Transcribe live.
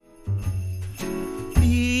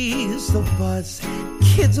Candles will buzz,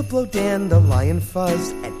 kids will blow dandelion fuzz,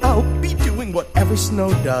 and I'll be doing whatever snow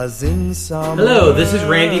does in summer. Hello, this is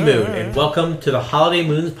Randy Moon, and welcome to the Holiday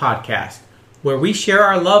Moons podcast, where we share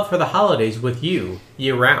our love for the holidays with you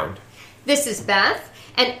year-round. This is Beth,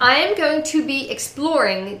 and I am going to be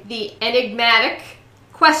exploring the enigmatic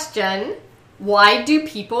question, why do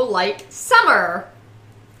people like summer?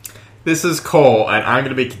 This is Cole, and I'm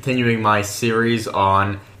going to be continuing my series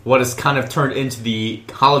on what has kind of turned into the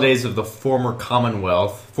holidays of the former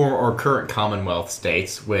or current Commonwealth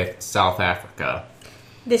states with South Africa.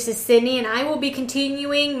 This is Sydney, and I will be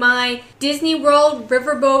continuing my Disney World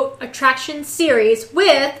Riverboat Attraction series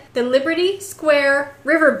with the Liberty Square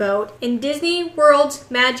Riverboat in Disney World's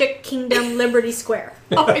Magic Kingdom Liberty Square.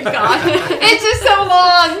 Oh my god, it's just so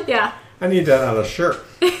long! Yeah. I need that on a shirt.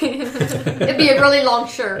 It'd be a really long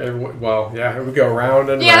shirt. It would go round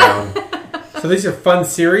and round. So these are fun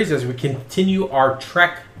series as we continue our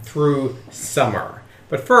trek through summer.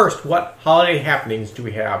 But first, what holiday happenings do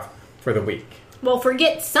we have for the week? Well,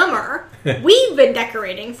 forget summer. We've been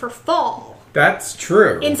decorating for fall. That's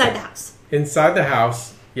true. Inside the house. Inside the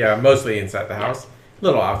house. Yeah, mostly inside the house. A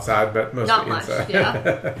little outside, but mostly Not much, inside.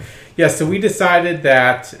 yeah. Yeah, so we decided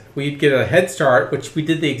that we'd get a head start, which we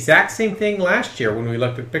did the exact same thing last year when we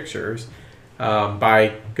looked at pictures,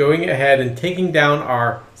 by going ahead and taking down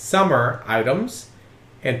our summer items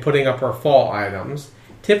and putting up our fall items.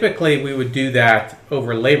 Typically, we would do that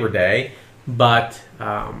over Labor Day, but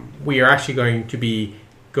we are actually going to be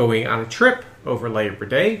going on a trip over Labor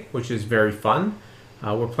Day, which is very fun.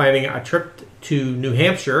 We're planning a trip to New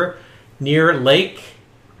Hampshire near Lake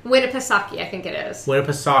Winnipesaukee, I think it is.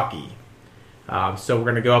 Winnipesaukee. So we're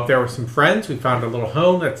going to go up there with some friends. We found a little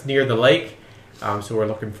home that's near the lake, so we're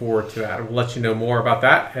looking forward to that. We'll let you know more about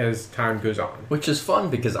that as time goes on. Which is fun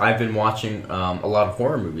because I've been watching a lot of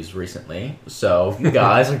horror movies recently, so you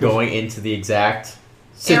guys are going into the exact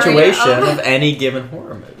situation of any given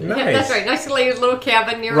horror movie. Nice. Yeah, that's right. Nice little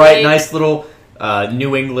cabin near a lake. Nice little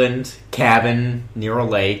New England cabin near a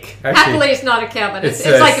lake. Happily, it's not a cabin. It's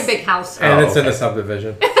it's like a big house. And it's in okay. a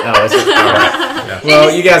subdivision. Oh, is it? All right. Yeah.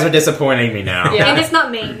 Well, you guys are disappointing me now. Yeah. And it's not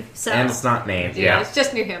Maine, so. And it's not named. Yeah, Yeah. it's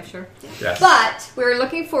just New Hampshire. Yes. But we're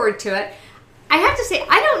looking forward to it. I have to say,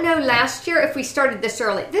 I don't know last year if we started this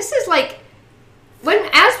early. This is like Well,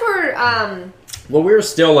 we're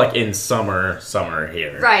still like in summer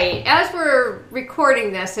here. right, as we're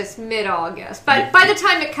recording this, it's mid-August. But by the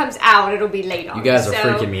time it comes out, it'll be late August. You guys are so-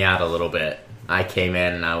 freaking me out a little bit. I came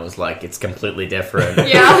in and I was like, it's completely different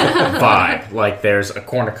Yeah. vibe. Like there's a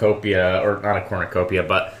cornucopia, or not a cornucopia,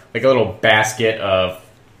 but like a little basket of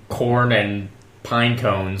corn and pine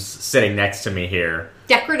cones sitting next to me here.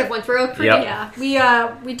 Decorative ones, real pretty. Yep.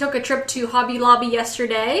 Yeah. We took a trip to Hobby Lobby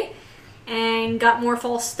yesterday and got more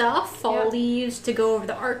fall stuff, fall leaves to go over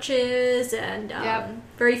the arches, and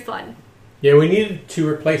very fun. Yeah, we needed to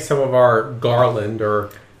replace some of our garland,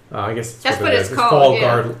 or I guess That's what it it's is. called, Fall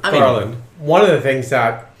yeah. garland. One of the things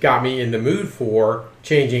that got me in the mood for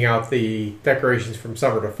changing out the decorations from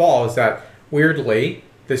summer to fall is that, weirdly,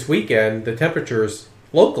 this weekend, the temperatures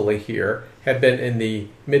locally here have been in the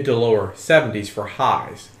mid to lower 70s for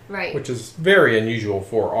highs. Right. Which is very unusual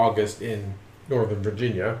for August in Northern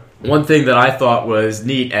Virginia. One thing that I thought was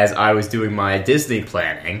neat as I was doing my Disney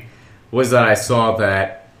planning was that I saw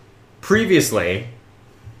that previously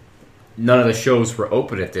none of the shows were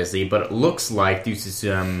open at Disney, but it looks like due to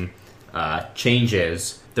some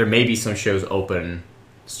changes, there may be some shows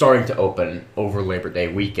starting to open over Labor Day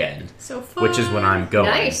weekend, So fun. which is when I'm going,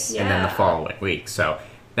 Nice. and then the Yeah. following week. So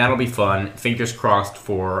that'll be fun. Fingers crossed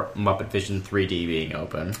for Muppet Vision 3D being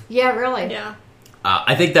open. Yeah, really. Yeah.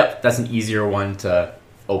 I think that's an easier one to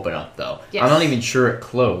open up, though. Yes. I'm not even sure it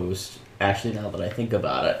closed, actually, now that I think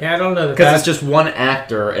about it. Yeah, I don't know that Because it's just one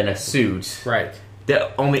actor in a suit. right. The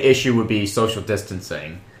only issue would be social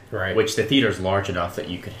distancing, Right. which the theater's large enough that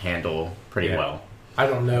you could handle pretty Yeah. well. I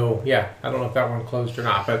don't know. Yeah, I don't know if that one closed or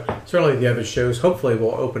not, but certainly the other shows hopefully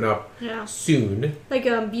will open up Yeah. soon. Like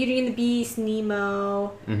Beauty and the Beast,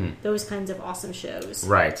 Nemo, Mhm. those kinds of awesome shows.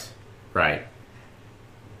 Right.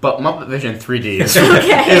 But Muppet Vision 3D is,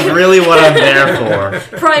 Okay. is really what I'm there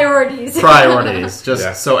for. Priorities. Priorities, just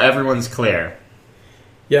Yeah. so everyone's clear.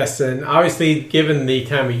 Yes, and obviously, given the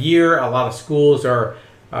time of year, a lot of schools are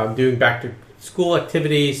doing back-to-school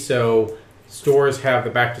activities, so stores have the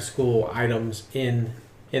back-to-school items in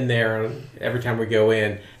there every time we go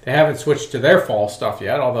in. They haven't switched to their fall stuff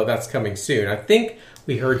yet, although that's coming soon. I think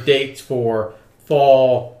we heard dates for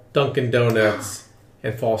fall Dunkin' Donuts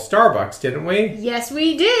and fall Starbucks, didn't we? Yes,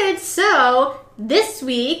 we did. So, this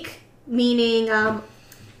week, meaning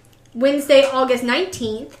Wednesday, August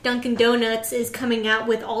 19th, Dunkin' Donuts is coming out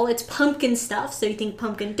with all its pumpkin stuff. So you think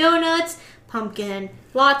pumpkin donuts, pumpkin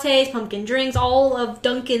lattes, pumpkin drinks, all of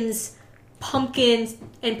Dunkin's pumpkins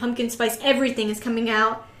and pumpkin spice, everything is coming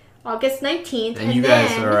out August 19th. And you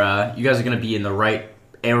guys are going to be in the right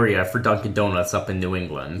area for Dunkin' Donuts up in New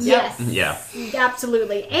England. Yes. Yeah.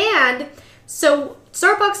 Absolutely. And so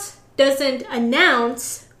Starbucks doesn't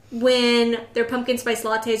announce when their pumpkin spice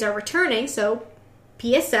lattes are returning, so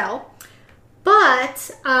PSL.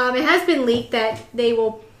 But it has been leaked that they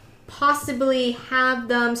will possibly have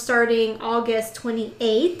them starting August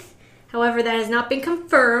 28th. However, that has not been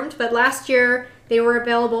confirmed, but last year they were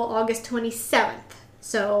available August 27th.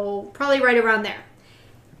 So probably right around there.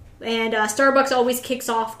 And Starbucks always kicks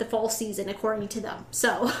off the fall season, according to them.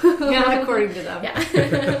 So Yeah, according to them.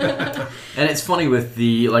 Yeah. And it's funny with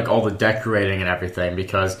all the decorating and everything,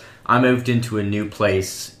 because I moved into a new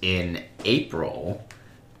place in April,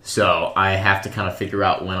 so I have to kind of figure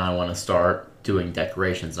out when I want to start doing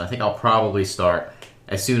decorations. And I think I'll probably start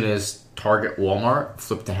as soon as Target, Walmart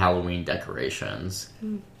flip to Halloween decorations.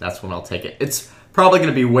 That's when I'll take it. It's probably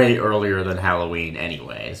going to be way earlier than Halloween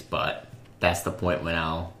anyways, but that's the point when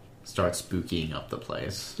I'll start spookying up the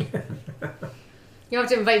place. You have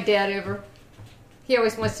to invite Dad over. He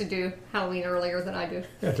always wants to do Halloween earlier than I do.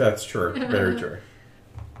 That's true. Very true.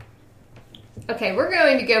 Okay, we're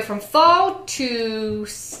going to go from fall to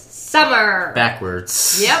summer.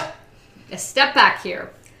 Backwards. Yep. A step back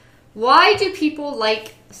here. Why do people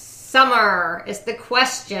like summer is the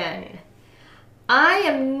question. I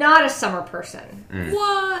am not a summer person.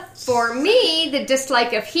 What? For me, the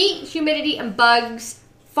dislike of heat, humidity, and bugs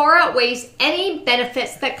far outweighs any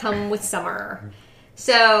benefits that come with summer.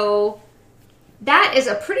 So that is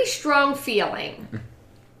a pretty strong feeling.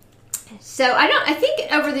 So I think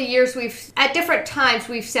over the years at different times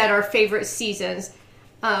we've said our favorite seasons.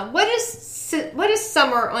 What is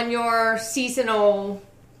summer on your seasonal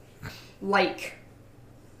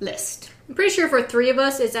list? I'm pretty sure for three of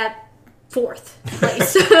us it's at 4th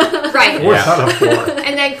place. Right. Fourth out of 4.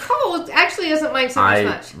 And then cold actually doesn't mind summer as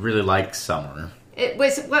much. I really like summer.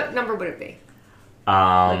 What number would it be?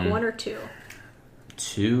 Like 1 or 2.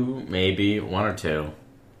 2, maybe 1 or 2.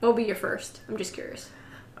 What will be your first? I'm just curious.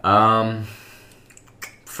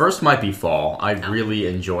 First might be fall. I really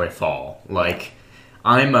enjoy fall.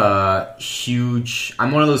 I'm one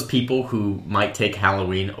of those people who might take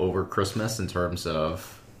Halloween over Christmas in terms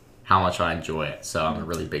of how much I enjoy it. So I'm a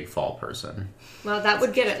really big fall person. Well, that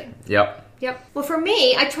would get it. Yep. Well, for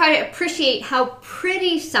me, I try to appreciate how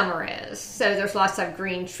pretty summer is. So there's lots of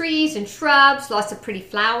green trees and shrubs, lots of pretty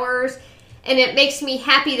flowers. And it makes me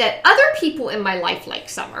happy that other people in my life like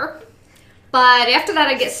summer. But after that,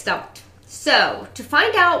 I get stumped. So, to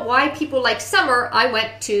find out why people like summer, I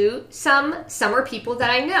went to some summer people that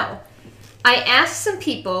I know. I asked some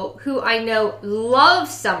people who I know love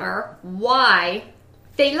summer why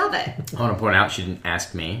they love it. I want to point out she didn't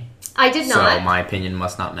ask me. I did not. So my opinion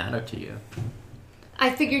must not matter to you. I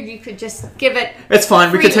figured you could just give it. It's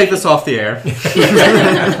fine. We could take this off the air.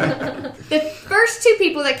 The first 2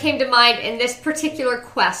 people that came to mind in this particular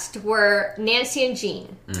quest were Nancy and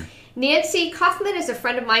Jean. Nancy Kaufman is a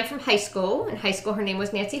friend of mine from high school. In high school, her name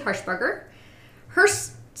was Nancy Harshberger. Her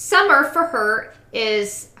summer for her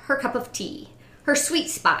is her cup of tea, her sweet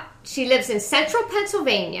spot. She lives in central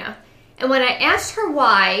Pennsylvania. And when I asked her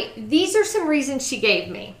why, these are some reasons she gave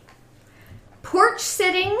me. Porch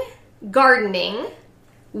sitting, gardening,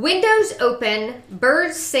 windows open,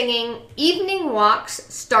 birds singing, evening walks,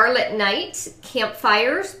 starlit nights,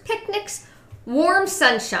 campfires, picnics, warm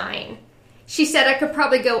sunshine. She said I could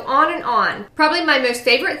probably go on and on. Probably my most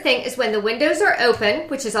favorite thing is when the windows are open,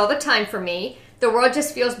 which is all the time for me. The world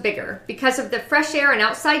just feels bigger. Because of the fresh air and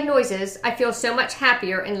outside noises, I feel so much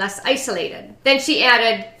happier and less isolated. Then she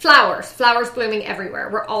added flowers. Flowers blooming everywhere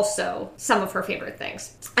were also some of her favorite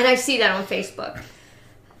things. And I see that on Facebook.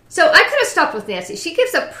 So I could have stopped with Nancy. She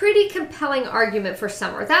gives a pretty compelling argument for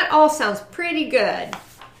summer. That all sounds pretty good.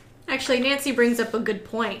 Actually, Nancy brings up a good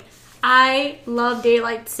point. I love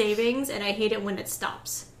daylight savings, and I hate it when it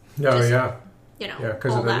stops. No, Just, yeah.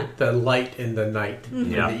 Because Because of the light in the night,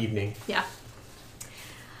 in the evening. Yeah.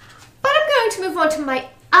 But I'm going to move on to my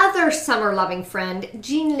other summer-loving friend,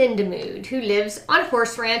 Jean Lindemood, who lives on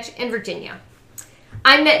Horse Ranch in Virginia.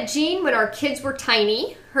 I met Jean when our kids were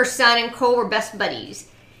tiny. Her son and Cole were best buddies.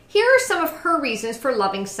 Here are some of her reasons for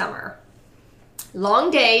loving summer. Long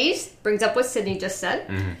days, brings up what Sydney just said.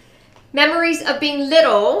 Mm-hmm. Memories of being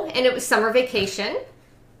little, and it was summer vacation.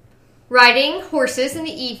 Riding horses in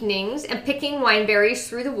the evenings and picking wineberries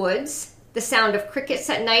through the woods. The sound of crickets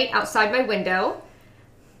at night outside my window.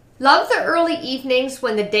 Love the early evenings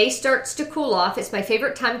when the day starts to cool off. It's my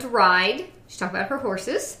favorite time to ride. She's talking about her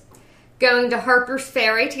horses. Going to Harper's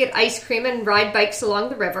Ferry to get ice cream and ride bikes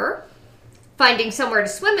along the river. Finding somewhere to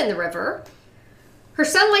swim in the river. Her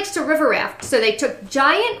son likes to river raft, so they took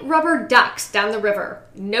giant rubber ducks down the river.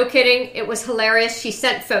 No kidding, it was hilarious. She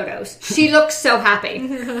sent photos. She looked so happy.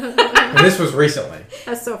 And this was recently.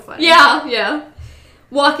 That's so funny. Yeah.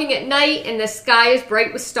 Walking at night and the sky is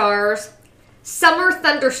bright with stars. Summer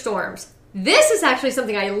thunderstorms. This is actually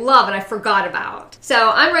something I love and I forgot about.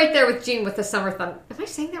 So I'm right there with Jean with the summer Am I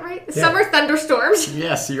saying that right? The summer thunderstorms.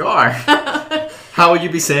 Yes, you are. How would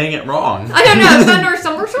you be saying it wrong? I don't know. Thunder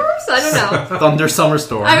summer storms? I don't know. Thunder summer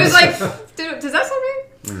storms. I was like, does that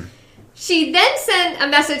sound right? She then sent a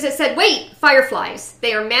message that said, wait, fireflies.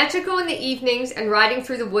 They are magical in the evenings and riding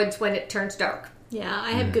through the woods when it turns dark. Yeah,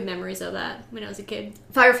 I have good memories of that when I was a kid.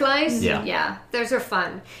 Fireflies? Yeah. Yeah, those are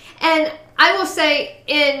fun. And I will say,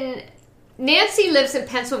 Nancy lives in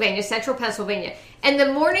Pennsylvania, central Pennsylvania, and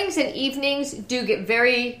the mornings and evenings do get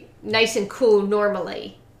very nice and cool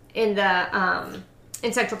normally in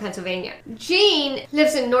central Pennsylvania. Jean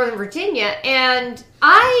lives in Northern Virginia, and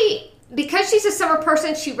because she's a summer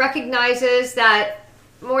person, she recognizes that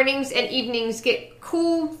mornings and evenings get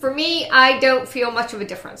cool. For me, I don't feel much of a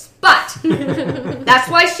difference. But that's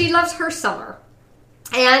why she loves her summer.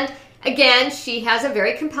 And again, she has a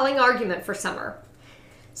very compelling argument for summer.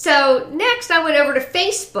 So next I went over to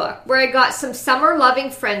Facebook where I got some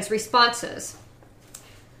summer-loving friends' responses.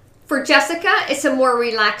 For Jessica, it's a more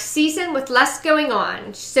relaxed season with less going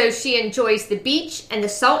on, so she enjoys the beach and the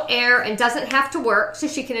salt air and doesn't have to work, so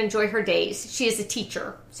she can enjoy her days. She is a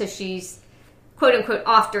teacher, so she's quote-unquote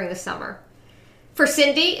off during the summer. For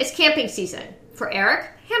Cindy, it's camping season. For Eric,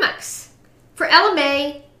 hammocks. For Ella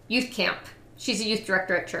May, youth camp. She's a youth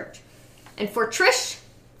director at church. And for Trish,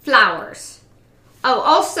 flowers. Oh,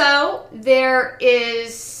 also, there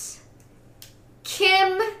is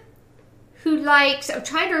Kim, who likes, I'm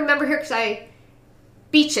trying to remember here because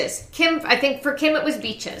beaches. Kim, I think for Kim it was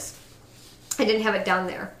beaches. I didn't have it down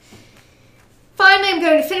there. Finally, I'm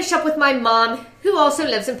going to finish up with my mom, who also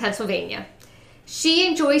lives in Pennsylvania. She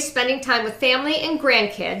enjoys spending time with family and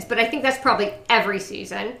grandkids, but I think that's probably every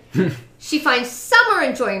season. She finds summer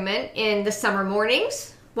enjoyment in the summer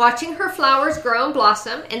mornings, watching her flowers grow and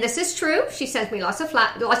blossom, and this is true. She sends me lots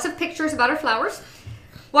of pictures about her flowers.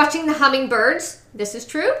 Watching the hummingbirds, this is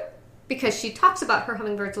true, because she talks about her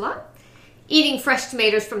hummingbirds a lot. Eating fresh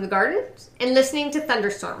tomatoes from the garden, and listening to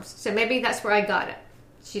thunderstorms. So maybe that's where I got it.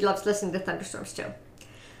 She loves listening to thunderstorms too.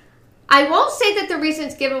 I won't say that the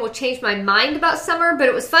reasons given will change my mind about summer, but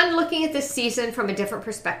it was fun looking at this season from a different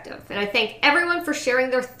perspective. And I thank everyone for sharing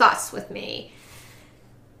their thoughts with me.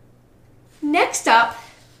 Next up,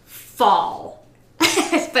 fall.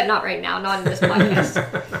 But not right now, not in this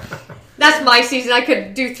podcast. That's my season. I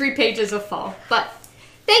could do 3 pages of fall. But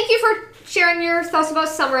thank you for sharing your thoughts about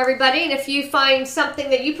summer, everybody. And if you find something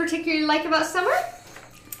that you particularly like about summer,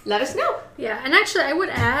 let us know. Yeah, and actually I would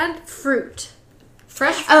add fruit.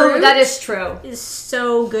 Fresh fruit. Oh, that is true. Is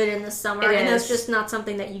so good in the summer, It and is. that's just not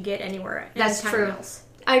something that you get anywhere. That's anytime true. Else.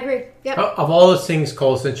 I agree. Yep. Of all those things,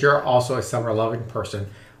 Cole, since you're also a summer-loving person,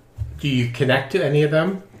 do you connect to any of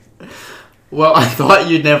them? Well, I thought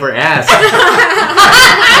you'd never ask. I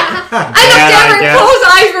looked over and Cole's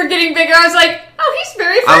eyes were getting bigger. I was like, oh, he's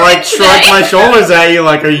very I fervent shrugged today. my shoulders at you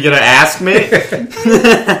like, are you going to ask me?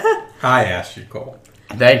 I asked you, Cole.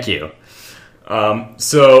 Thank you.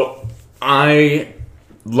 So, I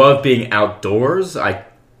love being outdoors. I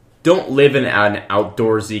don't live in an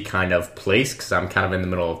outdoorsy kind of place because I'm kind of in the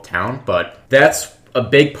middle of town, but that's a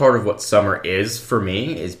big part of what summer is for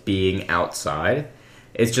me, is being outside.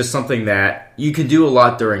 It's just something that you can do a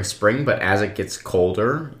lot during spring, but as it gets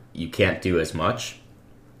colder, you can't do as much.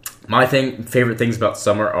 My favorite things about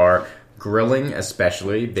summer are grilling,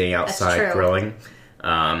 especially being outside grilling.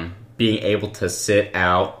 Being able to sit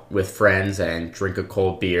out with friends and drink a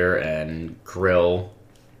cold beer and grill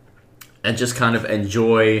and just kind of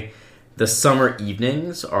enjoy the summer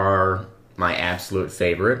evenings are my absolute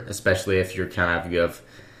favorite, especially if you're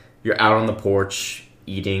you're out on the porch,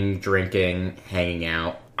 eating, drinking, hanging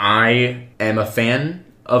out. I am a fan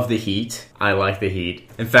of the heat. I like the heat.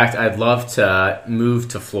 In fact, I'd love to move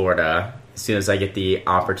to Florida as soon as I get the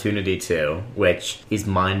opportunity to, which is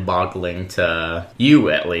mind-boggling to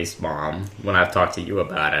you, at least, Mom, when I've talked to you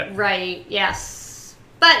about it. Right, yes.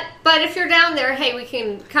 But if you're down there, hey, we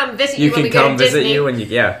can come visit you when we can go come to visit Disney. you when you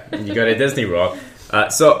go to Disney World.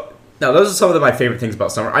 So now those are some of my favorite things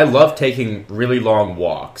about summer. I love taking really long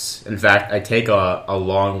walks. In fact, I take a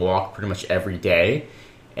long walk pretty much every day,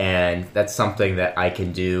 And that's something that I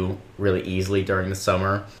can do really easily during the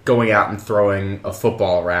summer. Going out and throwing a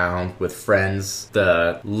football around with friends.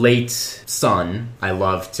 The late sun, I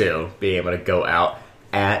love too. Being able to go out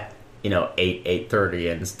at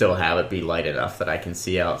 8:30 and still have it be light enough that I can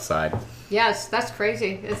see outside. Yes, that's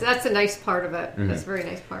crazy. That's a nice part of it. That's a very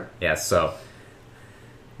nice part. Yeah, so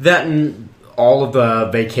that and all of the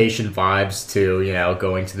vacation vibes too,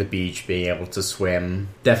 going to the beach, being able to swim.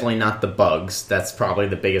 Definitely not the bugs. That's probably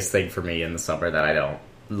the biggest thing for me in the summer that I don't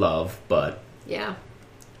love, but yeah,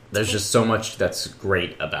 there's just so much that's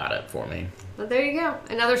great about it for me. Well, there you go.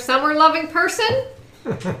 Another summer-loving person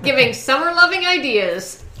giving summer-loving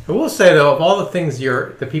ideas. I will say, though, of all the things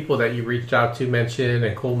the people that you reached out to mentioned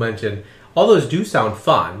and Cole mentioned, all those do sound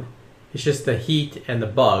fun. It's just the heat and the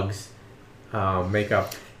bugs make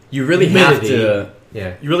up. You really have humidity. to.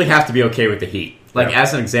 Yeah. You really have to be okay with the heat. Like Yeah.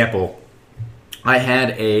 as an example, I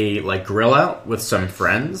had a grill out with some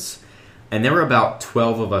friends, and there were about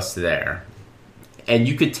 12 of us there, and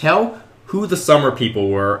you could tell who the summer people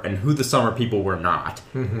were and who the summer people were not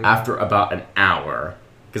after about an hour.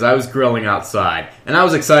 Because I was grilling outside, and I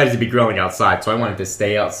was excited to be grilling outside, so I wanted to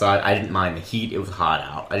stay outside. I didn't mind the heat; it was hot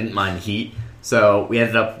out. I didn't mind the heat, so we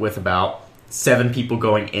ended up with about 7 people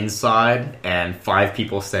going inside and 5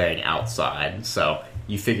 people staying outside. So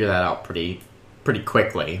you figure that out pretty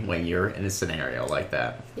quickly when you're in a scenario like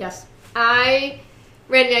that. Yes. Randy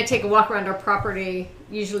and I take a walk around our property,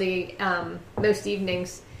 usually most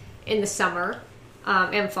evenings in the summer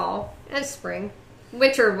and fall and spring.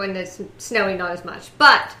 Winter when it's snowy, not as much.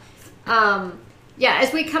 But,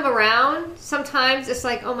 as we come around, sometimes it's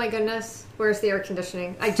like, oh my goodness, where's the air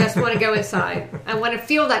conditioning? I just want to go inside. I want to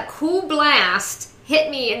feel that cool blast hit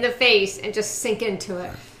me in the face and just sink into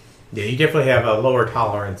it. Yeah, you definitely have a lower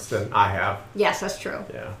tolerance than I have. Yes, that's true.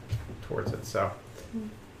 Yeah, towards it. So,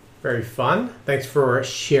 very fun. Thanks for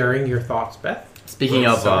sharing your thoughts, Beth. Speaking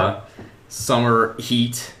of summer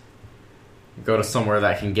heat, go to somewhere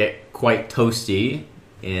that can get quite toasty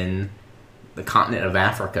in the continent of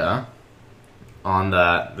Africa on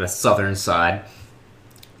the southern side.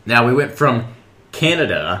 Now, we went from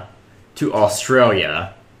Canada to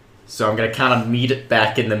Australia, so I'm going to kind of meet it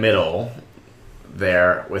back in the middle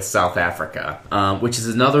there with South Africa, which is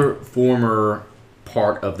another former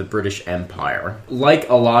part of the British Empire. Like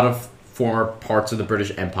a lot of former parts of the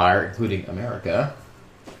British Empire, including America,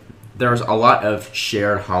 there's a lot of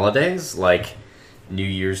shared holidays, like New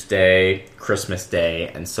Year's Day, Christmas Day,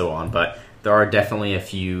 and so on, but there are definitely a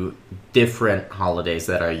few different holidays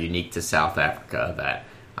that are unique to South Africa that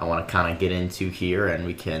I want to kind of get into here, and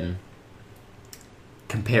we can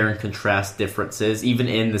compare and contrast differences, even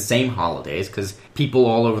in the same holidays, because people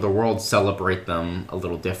all over the world celebrate them a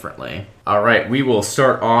little differently. All right, we will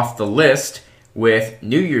start off the list with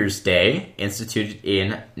New Year's Day, instituted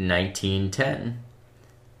in 1910.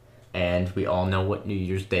 And we all know what New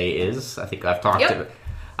Year's Day is. I think I've talked to it.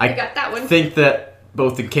 I got that one. think that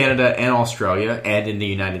both in Canada and Australia and in the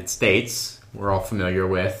United States, we're all familiar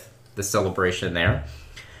with the celebration there.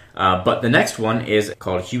 But the next one is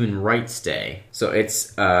called Human Rights Day. So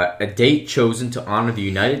it's a date chosen to honor the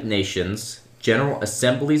United Nations General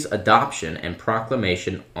Assembly's adoption and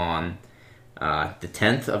proclamation on the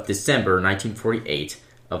 10th of December 1948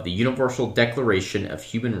 of the Universal Declaration of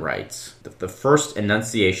Human Rights, the first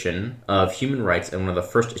enunciation of human rights and one of the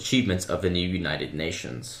first achievements of the new United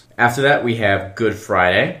Nations. After that, we have Good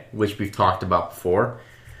Friday, which we've talked about before,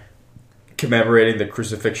 commemorating the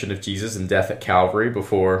crucifixion of Jesus and death at Calvary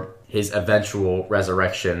before his eventual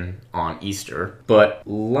resurrection on Easter. But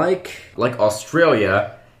like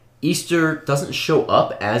Australia, Easter doesn't show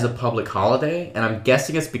up as a public holiday, and I'm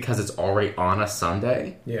guessing it's because it's already on a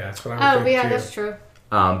Sunday. Yeah, that's what I would think, too. That's true.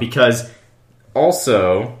 Because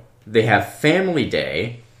also they have Family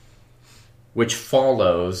Day, which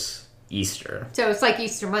follows Easter. So it's like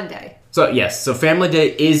Easter Monday. So yes, so Family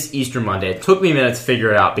Day is Easter Monday. It took me a minute to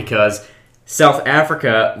figure it out because South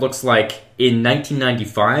Africa looks like in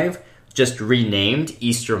 1995 just renamed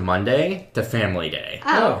Easter Monday to Family Day.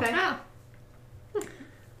 Oh, okay.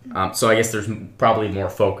 So I guess there's probably more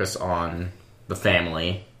focus on the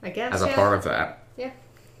family I guess, as a part of that. Yeah.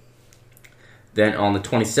 Then on the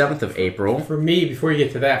 27th of April... For me, before you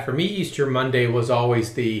get to that, for me, Easter Monday was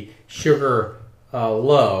always the sugar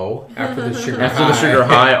low after the sugar high. After the sugar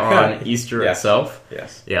high on Easter itself.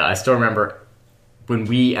 Yes. Yeah, I still remember when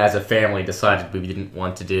we as a family decided we didn't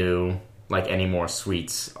want to do any more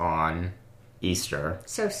sweets on Easter.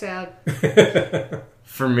 So sad.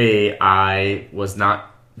 For me, I was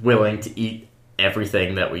not willing to eat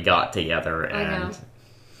everything that we got together. And I know.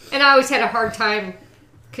 And I always had a hard time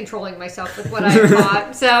controlling myself with what I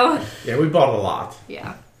bought. So, Yeah, we bought a lot.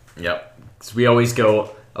 yeah, Yep. Because we always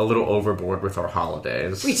go a little overboard with our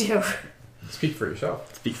holidays. we do. Speak for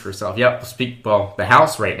yourself. Speak for yourself. Yep. Well, the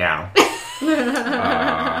house right now is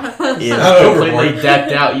Not completely overboard.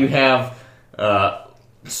 decked out. You have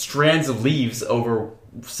strands of leaves over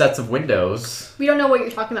sets of windows. We don't know what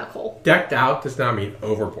you're talking about, Cole. Decked out does not mean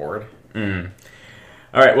overboard.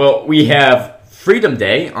 All right, well, we have Freedom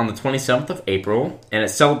Day on the 27th of April, and it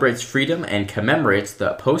celebrates freedom and commemorates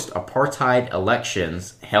the post-apartheid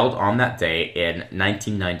elections held on that day in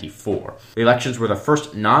 1994. The elections were the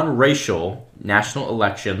first non-racial national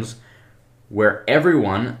elections where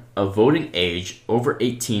everyone of voting age over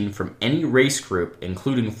 18 from any race group,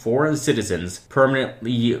 including foreign citizens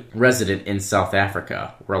permanently resident in South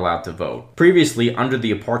Africa, were allowed to vote. Previously, under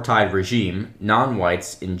the apartheid regime,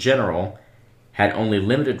 non-whites in general had only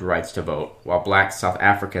limited rights to vote, while black South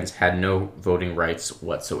Africans had no voting rights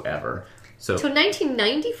whatsoever. So, So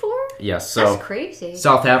 1994? yes, so That's crazy.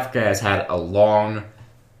 South Africa has had a long,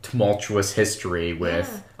 tumultuous history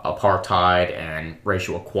with apartheid and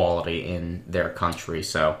racial equality in their country.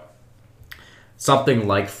 So something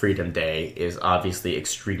like Freedom Day is obviously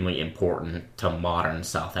extremely important to modern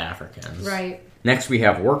South Africans. Right. Next, we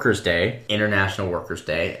have Workers' Day, International Workers'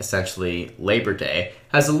 Day, essentially Labor Day.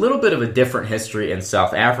 Has a little bit of a different history in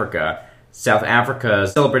South Africa. South Africa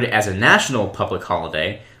is celebrated as a national public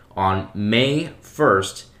holiday on May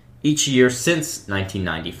 1st each year since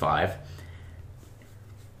 1995.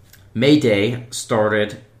 May Day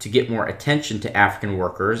started to get more attention to African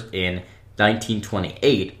workers in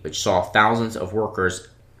 1928, which saw thousands of workers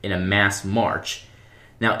in a mass march.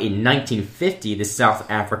 Now, in 1950, the South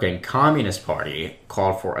African Communist Party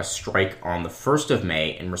called for a strike on the 1st of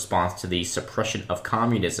May in response to the Suppression of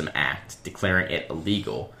Communism Act, declaring it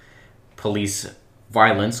illegal. Police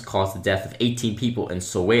violence caused the death of 18 people in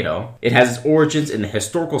Soweto. It has its origins in the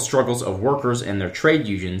historical struggles of workers and their trade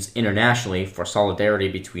unions internationally for solidarity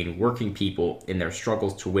between working people in their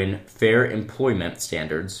struggles to win fair employment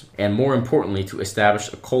standards, and more importantly, to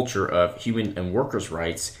establish a culture of human and workers'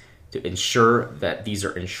 rights to ensure that these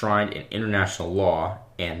are enshrined in international law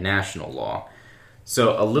and national law.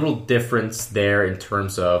 So a little difference there in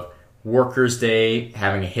terms of Workers' Day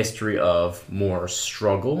having a history of more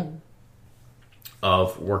struggle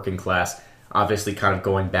of working class, obviously kind of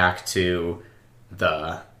going back to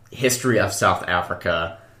the history of South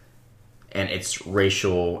Africa and its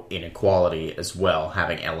racial inequality as well,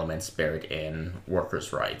 having elements buried in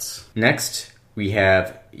workers' rights. Next, we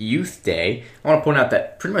have Youth Day. I want to point out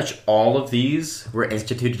that pretty much all of these were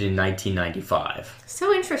instituted in 1995.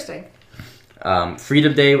 So interesting.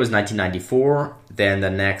 Freedom Day was 1994. Then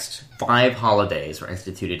the next 5 holidays were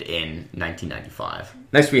instituted in 1995.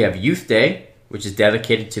 Next, we have Youth Day, which is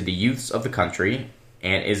dedicated to the youths of the country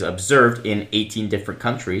and is observed in 18 different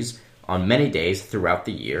countries on many days throughout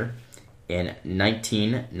the year. In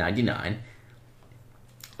 1999,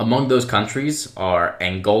 among those countries are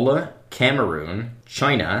Angola, Cameroon,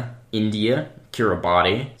 China, India,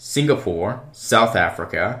 Kiribati, Singapore, South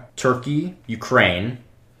Africa, Turkey, Ukraine,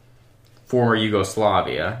 former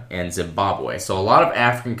Yugoslavia, and Zimbabwe. So a lot of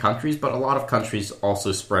African countries, but a lot of countries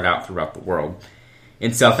also spread out throughout the world.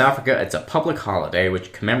 In South Africa, it's a public holiday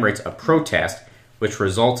which commemorates a protest which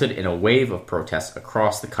resulted in a wave of protests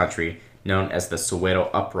across the country known as the Soweto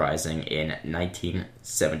Uprising in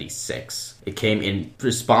 1976. It came in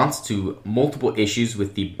response to multiple issues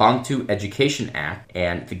with the Bantu Education Act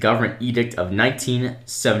and the government edict of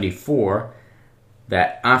 1974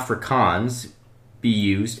 that Afrikaans be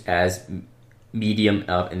used as medium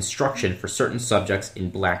of instruction for certain subjects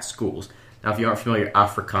in black schools. Now, if you aren't familiar,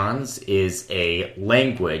 Afrikaans is a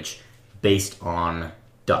language based on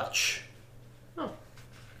Dutch.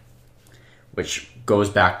 Which goes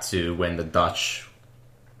back to when the Dutch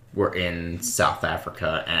were in South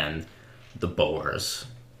Africa and the Boers.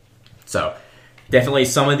 So, definitely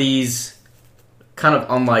some of these, kind of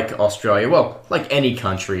unlike Australia, well, like any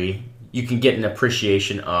country, you can get an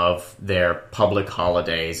appreciation of their public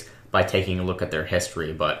holidays by taking a look at their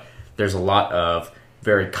history, but there's a lot of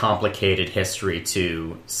very complicated history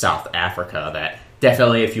to South Africa that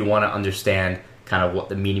definitely, if you want to understand kind of what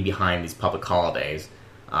the meaning behind these public holidays,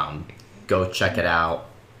 go check it out.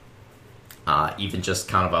 Even just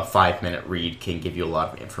kind of a 5-minute read can give you a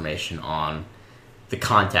lot of information on the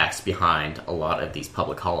context behind a lot of these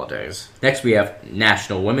public holidays. Next, we have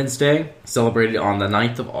National Women's Day, celebrated on the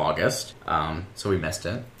 9th of August. So we missed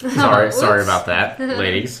it. Sorry about that,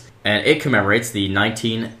 ladies. And it commemorates the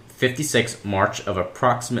 1956 march of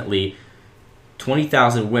approximately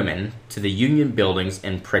 20,000 women to the Union buildings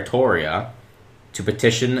in Pretoria to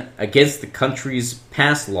petition against the country's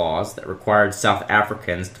past laws that required South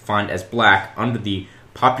Africans defined as black under the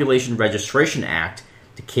Population Registration Act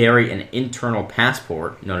to carry an internal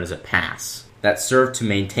passport known as a pass that served to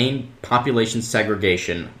maintain population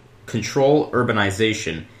segregation, control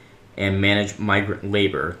urbanization, and manage migrant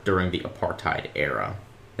labor during the apartheid era.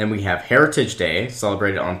 Then we have Heritage Day,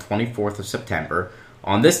 celebrated on 24th of September.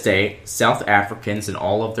 On this day, South Africans and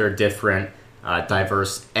all of their different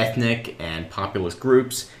diverse ethnic and populist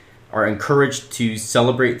groups are encouraged to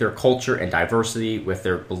celebrate their culture and diversity with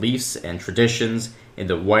their beliefs and traditions in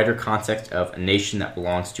the wider context of a nation that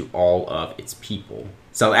belongs to all of its people.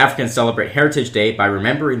 South Africans celebrate Heritage Day by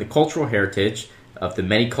remembering the cultural heritage of the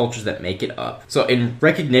many cultures that make it up. So in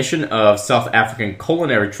recognition of South African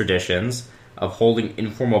culinary traditions of holding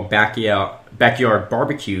informal backyard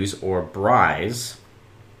barbecues or braais,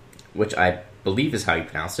 which I believe is how you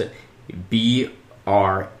pronounce it, B-R-A-A-Is,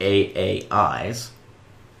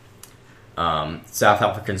 South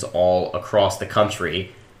Africans all across the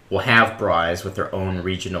country will have braais with their own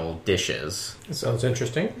regional dishes. That sounds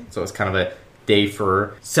interesting. So it's kind of a day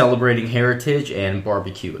for celebrating heritage and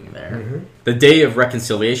barbecuing there. Mm-hmm. The Day of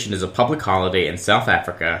Reconciliation is a public holiday in South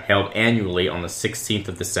Africa held annually on the 16th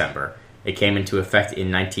of December. It came into effect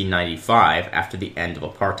in 1995 after the end of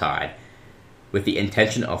apartheid, with the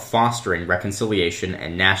intention of fostering reconciliation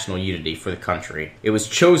and national unity for the country. It was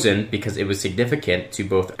chosen because it was significant to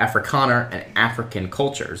both Afrikaner and African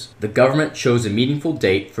cultures. The government chose a meaningful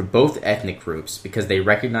date for both ethnic groups because they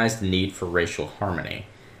recognized the need for racial harmony.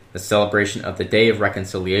 The celebration of the Day of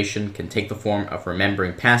Reconciliation can take the form of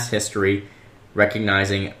remembering past history,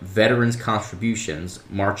 recognizing veterans' contributions,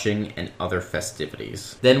 marching, and other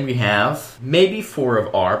festivities. Then we have maybe 4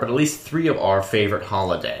 of our, but at least 3 of our favorite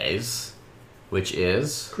holidays, which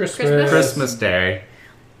is Christmas Day.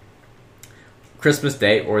 Christmas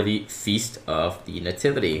Day, or the Feast of the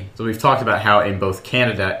Nativity. So we've talked about how in both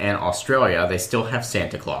Canada and Australia, they still have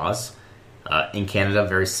Santa Claus. In Canada,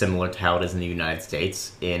 very similar to how it is in the United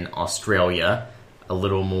States. In Australia, a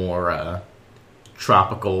little more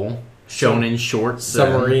tropical, shonen shorts.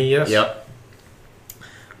 Summery, yes. Yep.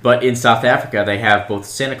 But in South Africa, they have both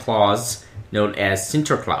Santa Claus, known as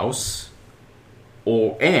Sinterklaas,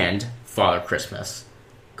 and Father Christmas,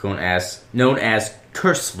 known as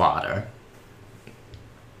Kersvader.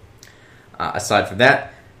 Aside from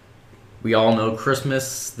that, we all know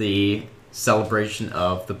Christmas, the celebration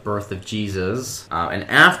of the birth of Jesus. And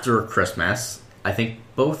after Christmas, I think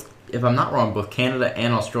both, if I'm not wrong, both Canada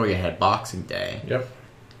and Australia had Boxing Day. Yep.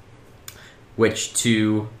 Which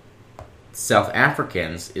to South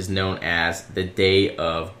Africans is known as the Day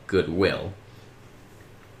of Goodwill.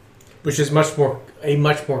 Which is a much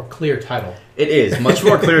more clear title. It is, much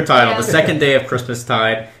more clear title. The second day of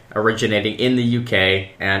Christmastide, originating in the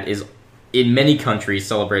UK, and is in many countries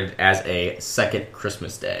celebrated as a second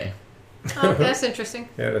Christmas day. Oh, that's interesting.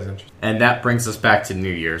 Yeah, that's interesting. And that brings us back to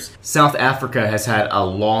New Year's. South Africa has had a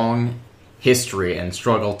long history and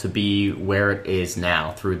struggle to be where it is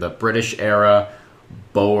now through the British era,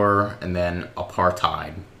 Boer, and then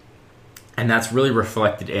apartheid. And that's really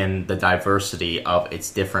reflected in the diversity of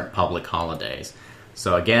its different public holidays.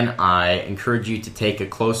 So again, I encourage you to take a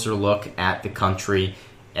closer look at the country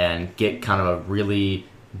and get kind of a really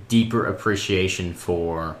deeper appreciation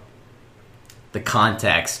for the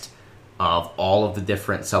context of all of the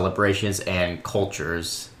different celebrations and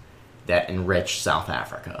cultures that enrich South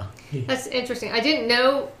Africa. That's interesting. I don't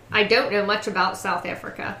know much about South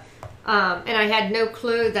Africa. And I had no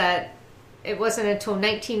clue that it wasn't until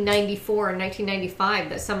 1994 and 1995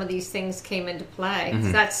 that some of these things came into play. Mm-hmm.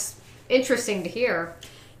 So that's interesting to hear.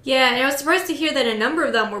 Yeah, and I was surprised to hear that a number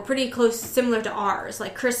of them were pretty close, similar to ours,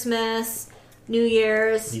 like Christmas, New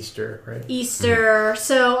Year's, Easter, right? Easter.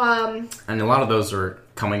 So, and a lot of those are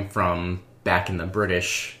coming from back in the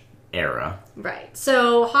British era. Right.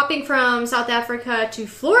 So, hopping from South Africa to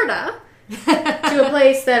Florida, to a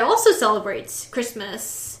place that also celebrates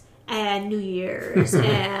Christmas and New Year's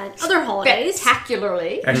and other holidays.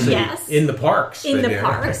 Spectacularly. Actually, yes. In the parks. In the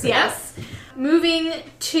parks, yes. Moving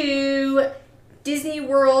to Disney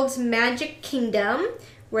World's Magic Kingdom,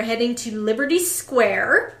 we're heading to Liberty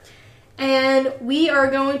Square. And we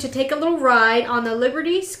are going to take a little ride on the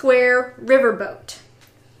Liberty Square riverboat.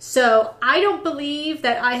 So, I don't believe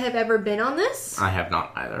that I have ever been on this. I have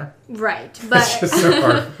not either. Right, but it's just so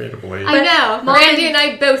hard for me to believe. I know. Randy and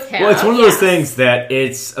I both have. Well, it's one of those things that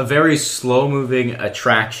it's a very slow-moving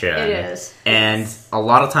attraction. It is. And a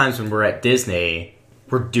lot of times when we're at Disney,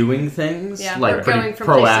 we're doing things like we're pretty going from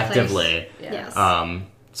proactively. place to place. Yes.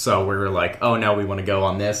 So we were like, oh, now we want to go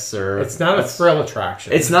on this, or It's not a thrill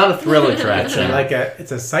attraction. It's not a thrill It's attraction.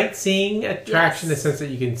 it's a sightseeing attraction in the sense that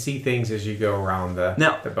you can see things as you go around the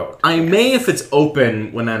boat. I may if it's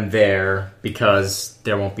open when I'm there because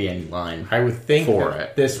there won't be any line. I would think for that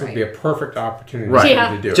it. this would be a perfect opportunity Right.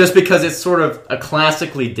 Yeah. to do Just it. because it's sort of a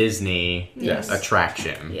classically Disney Yes.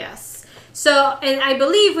 attraction. Yes. So, and I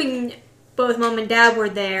believe when both Mom and Dad were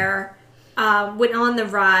there, went on the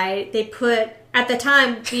ride, they put, at the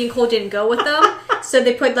time, me and Cole didn't go with them, so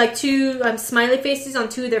they put like two smiley faces on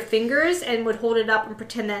two of their fingers and would hold it up and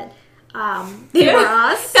pretend that they were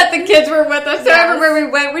us. That the kids were with us. So Yes. everywhere we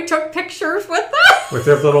went, we took pictures with them. With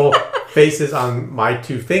their little faces on my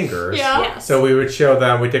two fingers. Yeah. Yes. So we would show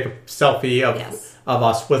them, we'd take a selfie of Yes.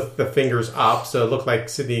 us with the fingers up, so it looked like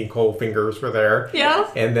Sydney and Cole fingers were there. Yeah.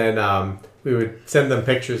 And then we would send them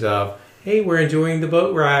pictures of, hey, we're enjoying the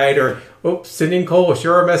boat ride, or, oops, Sydney and Cole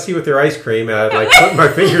sure are messy with their ice cream. And I'd like put my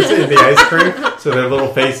fingers in the ice cream, so their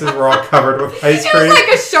little faces were all covered with ice It cream. was like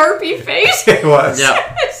a Sharpie face. It was.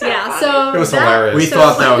 Yeah. Yeah, so It was that- hilarious. We so-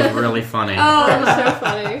 thought that was really funny. Oh, it was so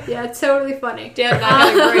funny. Yeah, totally funny. Dad and I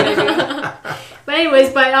had a great idea. But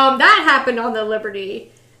anyways, that happened on the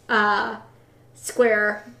Liberty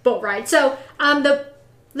Square boat ride. So the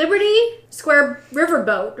Liberty Square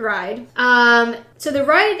riverboat ride. So the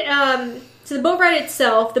ride, so the boat ride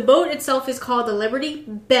itself, the boat itself is called the Liberty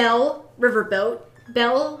Belle Riverboat.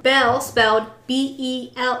 Belle spelled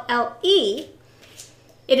B-E-L-L-E.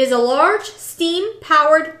 It is a large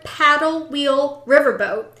steam-powered paddle wheel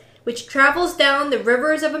riverboat which travels down the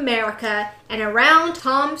rivers of America and around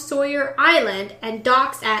Tom Sawyer Island and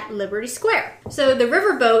docks at Liberty Square. So the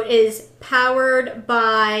riverboat is powered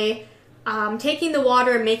by taking the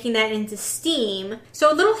water and making that into steam.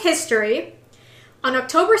 So a little history. On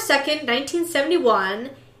October 2nd,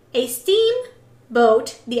 1971, a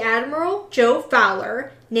steamboat, the Admiral Joe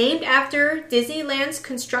Fowler, named after Disneyland's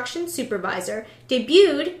construction supervisor,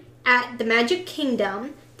 debuted at the Magic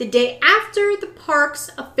Kingdom the day after the park's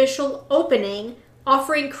official opening,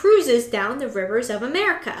 offering cruises down the rivers of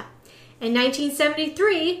America. In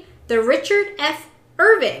 1973, the Richard F.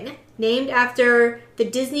 Irving, named after the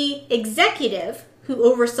Disney executive who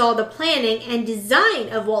oversaw the planning and design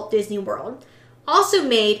of Walt Disney World, also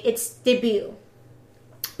made its debut.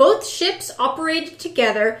 Both ships operated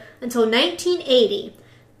together until 1980.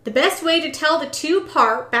 The best way to tell the two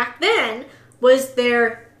apart back then was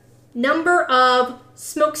their number of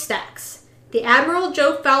smokestacks. The Admiral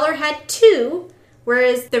Joe Fowler had 2,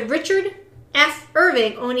 whereas the Richard F.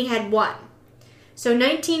 Irving only had 1. So in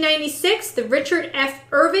 1996, the Richard F.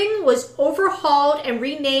 Irving was overhauled and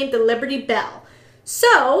renamed the Liberty Belle.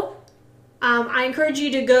 So, I encourage you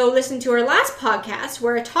to go listen to our last podcast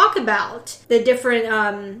where I talk about the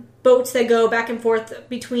different boats that go back and forth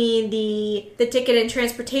between the Ticket and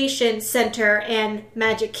Transportation Center and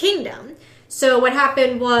Magic Kingdom. So what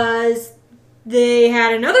happened was they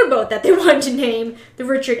had another boat that they wanted to name the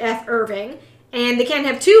Richard F. Irving, and they can't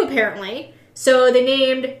have 2 apparently, so they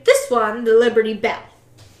named this one the Liberty Belle.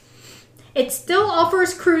 It still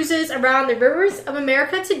offers cruises around the rivers of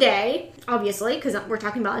America today, obviously, because we're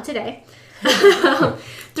talking about it today.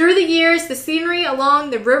 Through the years, the scenery along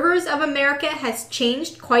the rivers of America has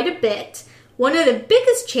changed quite a bit. One of the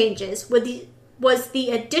biggest changes was the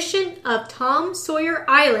addition of Tom Sawyer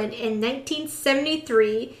Island in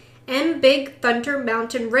 1973 and Big Thunder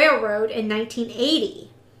Mountain Railroad in 1980.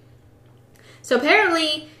 So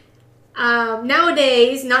apparently,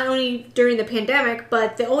 nowadays, not only during the pandemic,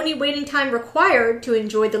 but the only waiting time required to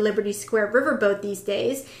enjoy the Liberty Square riverboat these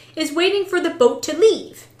days is waiting for the boat to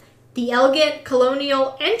leave. The elegant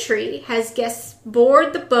colonial entry has guests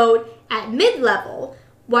board the boat at mid-level,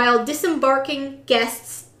 while disembarking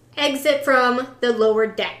guests exit from the lower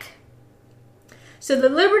deck. So the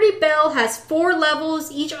Liberty Belle has 4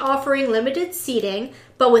 levels, each offering limited seating,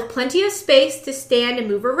 but with plenty of space to stand and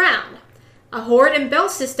move around. A horn and bell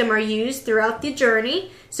system are used throughout the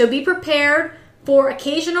journey, so be prepared for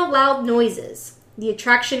occasional loud noises. The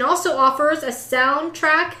attraction also offers a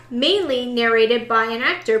soundtrack mainly narrated by an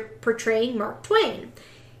actor portraying Mark Twain.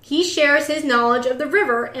 He shares his knowledge of the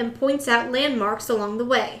river and points out landmarks along the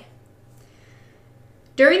way.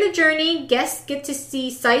 During the journey, guests get to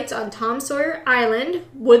see sights on Tom Sawyer Island,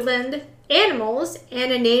 woodland animals,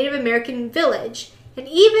 and a Native American village, and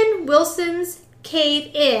even Wilson's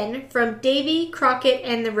Cave Inn from Davy Crockett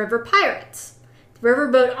and the River Pirates. The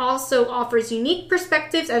riverboat also offers unique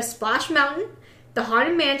perspectives of Splash Mountain, the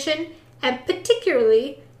Haunted Mansion, and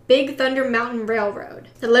particularly Big Thunder Mountain Railroad.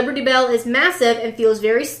 The Liberty Belle is massive and feels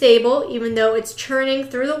very stable, even though it's churning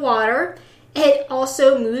through the water. It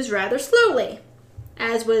also moves rather slowly.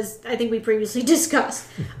 as I think we previously discussed.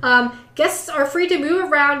 Guests are free to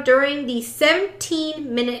move around during the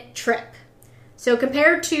 17-minute trip. So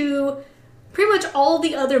compared to pretty much all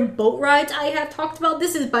the other boat rides I have talked about,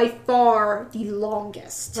 this is by far the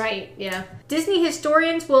longest. Right, yeah. Disney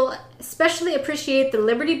historians will especially appreciate the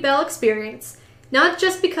Liberty Bell experience, not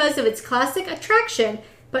just because of its classic attraction,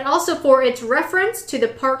 but also for its reference to the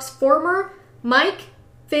park's former Mike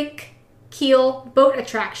Fink Keel boat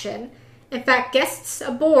attraction. In fact, guests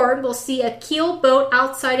aboard will see a keel boat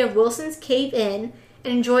outside of Wilson's Cave Inn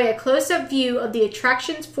and enjoy a close-up view of the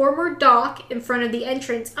attraction's former dock in front of the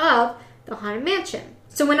entrance of the Haunted Mansion.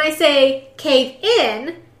 So when I say Cave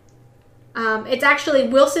Inn, it's actually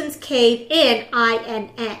Wilson's Cave Inn,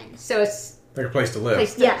 I-N-N. So it's Like a place to live.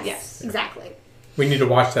 Yes, exactly. We need to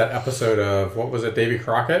watch that episode of, what was it, Davy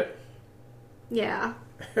Crockett? Yeah.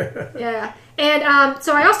 Yeah. And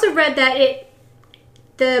so I also read that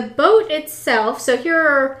the boat itself, so here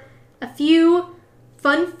are a few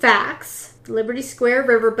fun facts. The Liberty Square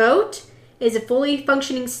Riverboat is a fully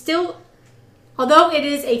functioning although it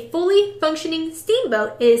is a fully functioning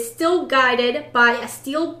steamboat, it is still guided by a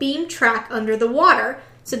steel beam track under the water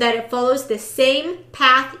so that it follows the same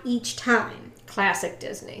path each time. classic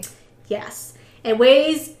Disney. Yes. It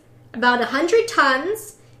weighs about 100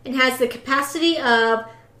 tons and has the capacity of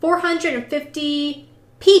 450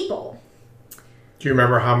 people. Do you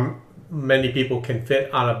remember how many people can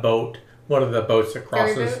fit on a boat? One of the boats that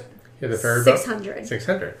crosses. Ferry boat? Yeah, the ferry boat. 600.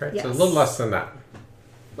 600, right? Yes. So a little less than that.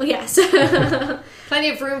 Well, yes. Plenty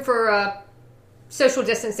of room for social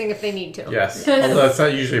distancing if they need to. Yes. Although that's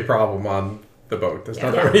not usually a problem on the boat. There's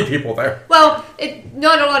not that many people there. Well,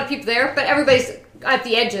 not a lot of people there, but everybody's at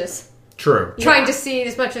the edges. True. Trying to see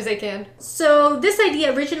as much as they can. So this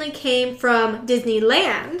idea originally came from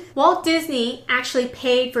Disneyland. Walt Disney actually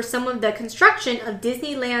paid for some of the construction of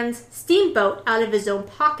Disneyland's steamboat out of his own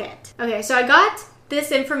pocket. Okay, so I got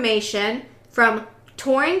this information from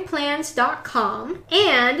touringplans.com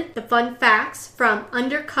and the fun facts from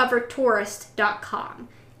undercovertourist.com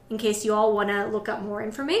in case you all want to look up more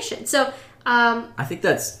information. So I think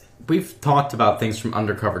we've talked about things from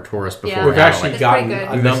Undercover Tourist before. Yeah. We've actually It's gotten pretty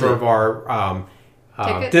good. a number of our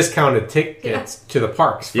Tickets? discounted tickets to the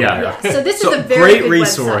parks. From Yeah. there. yeah, so this is a very great good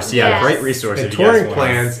resource. website. Yeah, Yes. great resource. And if you guys touring want.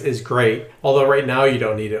 plans is great, although right now you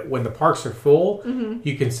don't need it. When the parks are full,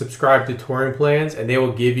 you can subscribe to touring plans, and they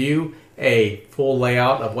will give you a full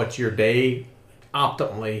layout of what your day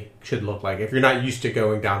optimally should look like if you're not used to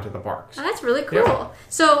going down to the parks. Oh, that's really cool. Yeah.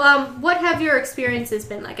 So, what have your experiences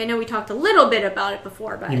been like? I know we talked a little bit about it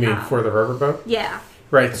before, but You mean for the riverboat? yeah.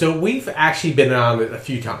 Right. So we've actually been on it a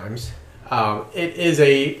few times. It is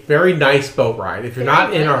a very nice boat ride. If you're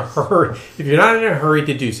not in a hurry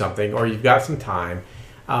to do something, or you've got some time.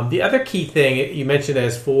 The other key thing you mentioned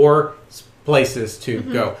is 4 places to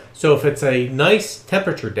go. So if it's a nice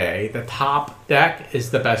temperature day, the top deck is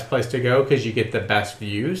the best place to go because you get the best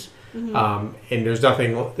views. And there's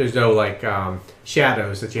no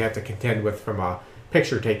shadows that you have to contend with from a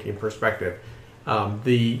picture taking perspective.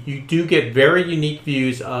 You do get very unique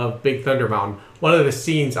views of Big Thunder Mountain. One of the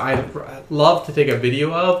scenes I love to take a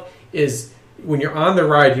video of is when you're on the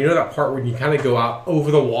ride. You know that part when you kind of go out over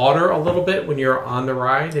the water a little bit when you're on the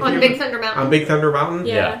ride? On Big Thunder Mountain. On Big Thunder Mountain?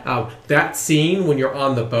 Yeah. That scene when you're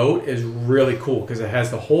on the boat is really cool because it has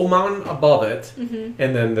the whole mountain above it,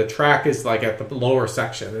 and then the track is like at the lower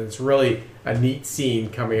section. And it's really a neat scene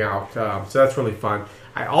coming out. So that's really fun.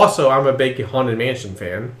 I'm a big Haunted Mansion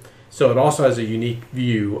fan. So it also has a unique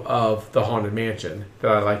view of the Haunted Mansion that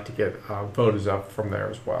I like to get photos of from there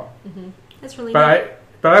as well. That's really neat.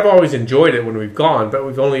 But I've always enjoyed it when we've gone, but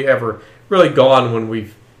we've only ever really gone when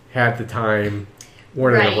we've had the time,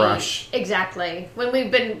 weren't in a rush. Exactly. When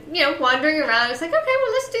we've been, wandering around, it's like, okay,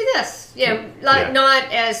 well, let's do this. Not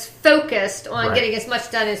as focused on Right. getting as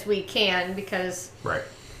much done as we can because... Right.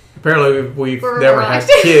 Apparently we've We're never had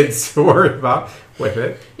arrived. kids to worry about with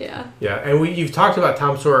it. Yeah. Yeah, and you've talked about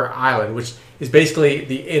Tom Sawyer Island, which is basically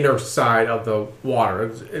the inner side of the water.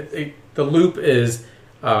 The loop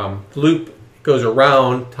goes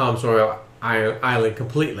around Tom Sawyer Island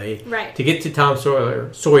completely. Right. To get to Tom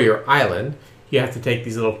Sawyer Island, you have to take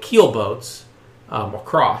these little keel boats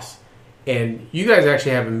across. And you guys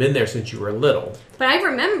actually haven't been there since you were little. But I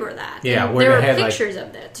remember that. Yeah, And where there they were had, pictures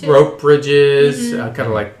of that too. Rope bridges, kind of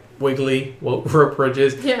like wiggly rope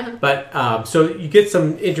bridges. Yeah. But so you get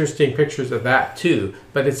some interesting pictures of that too.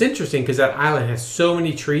 But it's interesting because that island has so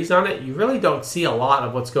many trees on it. You really don't see a lot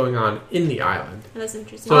of what's going on in the island. That's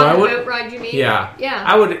interesting. So On I the would- boat ride, you mean? Yeah. Yeah.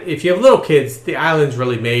 I would, if you have little kids, the island's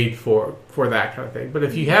really made for for that kind of thing. But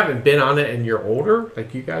if you haven't been on it and you're older,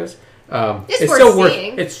 like you guys, It's worth still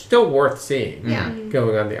seeing. It's still worth seeing. Yeah.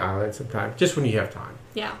 Going on the island sometime, just when you have time.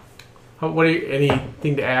 Yeah.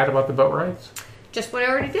 Anything to add about the boat rides? Just what I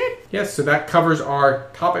already did. Yes, so that covers our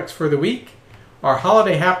topics for the week. Our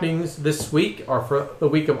holiday happenings this week are for the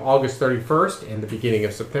week of August 31st and the beginning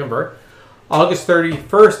of September. August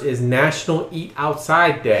 31st is National Eat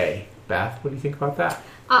Outside Day. Beth, what do you think about that?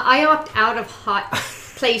 I opt out of hot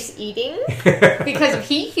place eating because of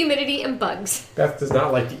heat, humidity, and bugs. Beth does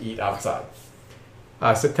not like to eat outside.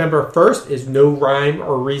 September 1st is No Rhyme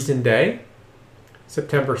or Reason Day.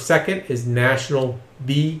 September 2nd is National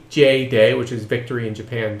VJ Day, which is Victory in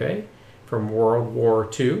Japan Day from World War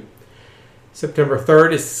II. September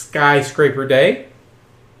 3rd is Skyscraper Day.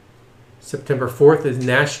 September 4th is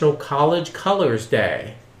National College Colors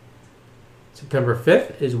Day. September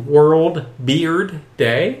 5th is World Beard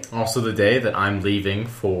Day. Also the day that I'm leaving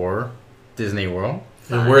for Disney World.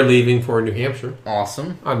 And we're leaving for New Hampshire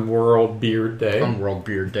Awesome. on World Beard Day. On World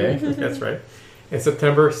Beard Day. That's right. And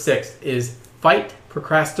September 6th is Fight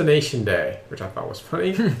Procrastination Day, which I thought was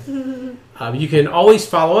funny. You can always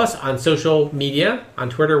follow us on social media. On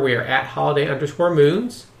Twitter, we are at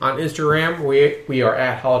holiday_moons. On Instagram, we are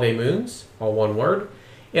at Holiday Moons, all one word.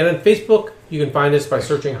 And on Facebook, you can find us by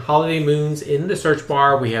searching Holiday Moons in the search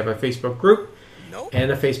bar. We have a Facebook group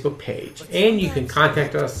and a Facebook page. And you can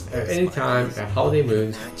contact us at any time at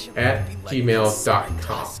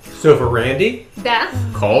holidaymoons@gmail.com. So for Randy, Beth?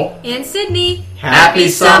 Cole. And Sydney. Happy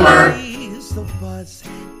summer. Raise the buzz.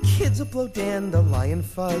 Kids will blow dandelion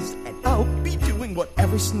fuzz, and I'll be doing what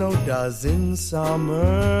every snow does in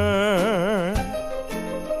summer.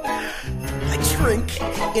 A drink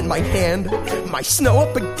in my hand, my snow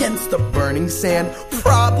up against the burning sand,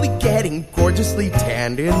 probably getting gorgeously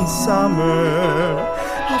tanned in summer.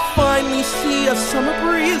 I'll finally see a summer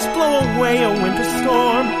breeze blow away a winter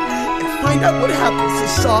storm, and find out what happens to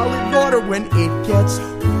solid water when it gets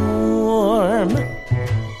warm.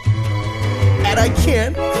 And I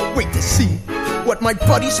can't wait to see what my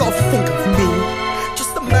buddies all think of me.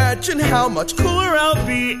 Just imagine how much cooler I'll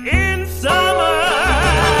be in summer.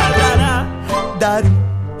 Da-da,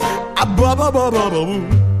 ba-ba-ba-ba-ba-boo.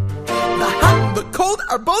 The hot and the cold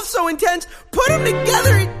are both so intense. Put them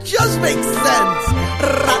together, it just makes sense.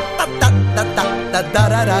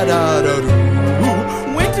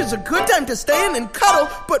 Ra-da-da-da-da-da-da-da-da-da. Winter's a good time to stay in and cuddle,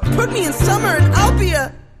 but put me in summer and I'll be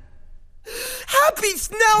a happy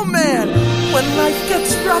snowman. When life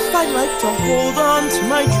gets rough, I like to hold on to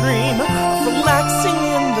my dream of relaxing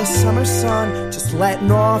in the summer sun, just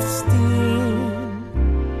letting off steam.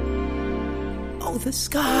 Oh, the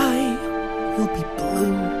sky will be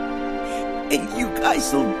blue, and you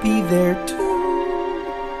guys will be there too.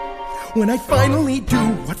 When I finally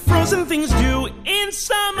do what frozen things do in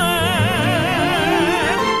summer.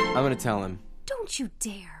 I'm gonna tell him. Don't you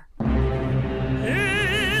dare.